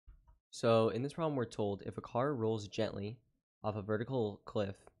So in this problem, we're told if a car rolls gently off a vertical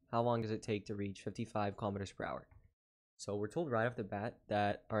cliff, how long does it take to reach 55 kilometers per hour? So we're told right off the bat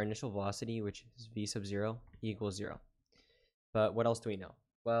that our initial velocity, which is v sub 0, equals 0. But what else do we know?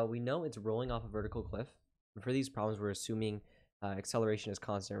 Well, we know it's rolling off a vertical cliff. And for these problems, we're assuming acceleration is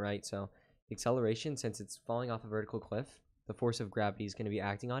constant, right? So acceleration, since it's falling off a vertical cliff, the force of gravity is going to be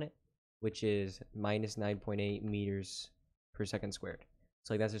acting on it, which is minus 9.8 meters per second squared.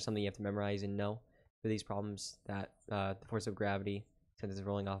 So like that's just something you have to memorize and know for these problems, that the force of gravity, since it's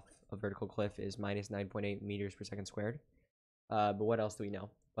rolling off a vertical cliff, is minus 9.8 meters per second squared. But what else do we know?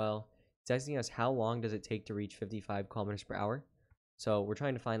 Well, it's asking us how long does it take to reach 55 kilometers per hour. So we're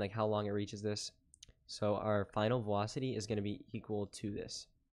trying to find like how long it reaches this. So our final velocity is going to be equal to this.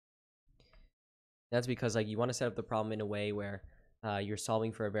 That's because like you want to set up the problem in a way where you're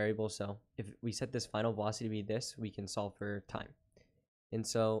solving for a variable. So if we set this final velocity to be this, we can solve for time. And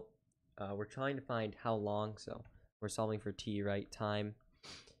so we're trying to find how long. So we're solving for t, right? Time.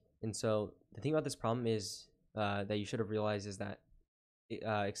 And so the thing about this problem is that you should have realized is that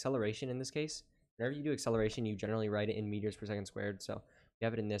acceleration in this case, whenever you do acceleration, you generally write it in meters per second squared. So we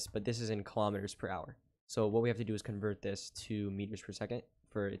have it in this, but this is in kilometers per hour. So what we have to do is convert this to meters per second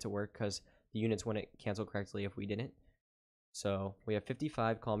for it to work, because the units wouldn't cancel correctly if we didn't. So we have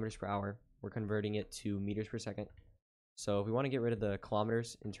 55 kilometers per hour. We're converting it to meters per second. So if we want to get rid of the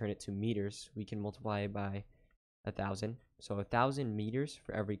kilometers and turn it to meters, we can multiply it by 1,000. So 1,000 meters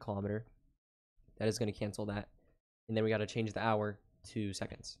for every kilometer. That is going to cancel that. And then we got to change the hour to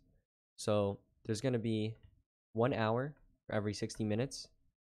seconds. So there's going to be 1 hour for every 60 minutes,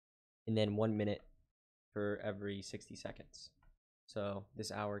 and then 1 minute for every 60 seconds. So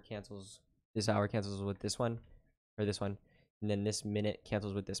this hour cancels with this one, or this one, and then this minute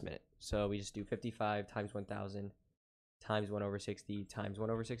cancels with this minute. So we just do 55 times 1,000 times 1 over 60 times 1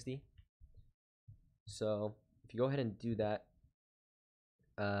 over 60. So if you go ahead and do that,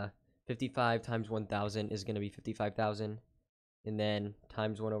 55 times 1,000 is going to be 55,000, and then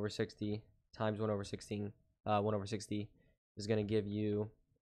times 1 over 60 times 1 over 16, 1 over 60 is going to give you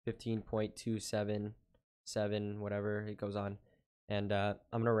 15.277, whatever it goes on. And I'm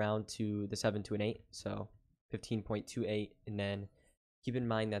going to round to the 7 to an 8, so 15.28. And then keep in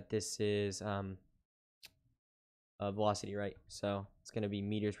mind that this is velocity, right? So it's going to be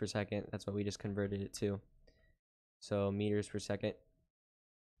meters per second. That's what we just converted it to. So meters per second.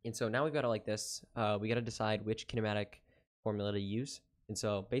 And so now we've got it like this. We got to decide which kinematic formula to use. And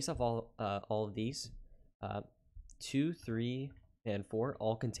so based off all of these, 2, 3, and 4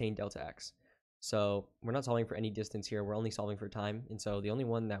 all contain delta x. So we're not solving for any distance here. We're only solving for time. And so the only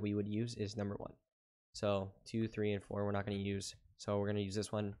one that we would use is number 1. So 2, 3, and 4 we're not going to use. So we're going to use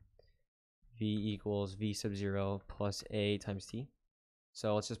this one. V equals v sub 0 plus a times t.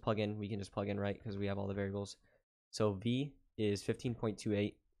 So let's just plug in. We can just plug in, right, because we have all the variables. So v is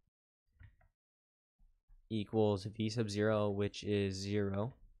 15.28 equals v sub 0, which is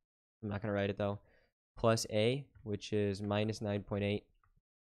 0. I'm not going to write it though. Plus a, which is minus 9.8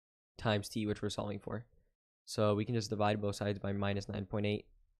 times t, which we're solving for. So we can just divide both sides by minus 9.8. And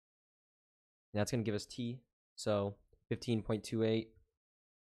that's going to give us t. So 15.28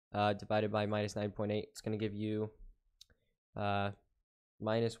 divided by minus 9.8, it's going to give you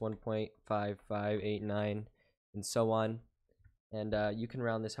minus 1.5589, and so on. And you can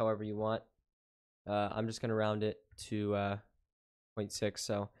round this however you want. I'm just going to round it to 0.6,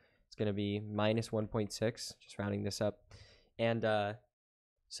 so it's going to be minus 1.6, just rounding this up. And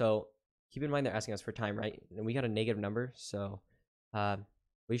so keep in mind they're asking us for time, right? And we got a negative number, so what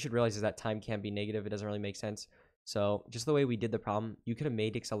you should realize is that time can't be negative. It doesn't really make sense. So just the way we did the problem, you could have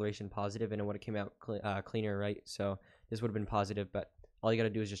made acceleration positive and it would have came out cleaner, right? So this would have been positive, but all you got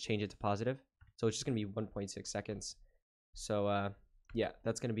to do is just change it to positive. So it's just going to be 1.6 seconds. So yeah,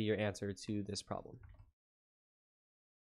 that's going to be your answer to this problem.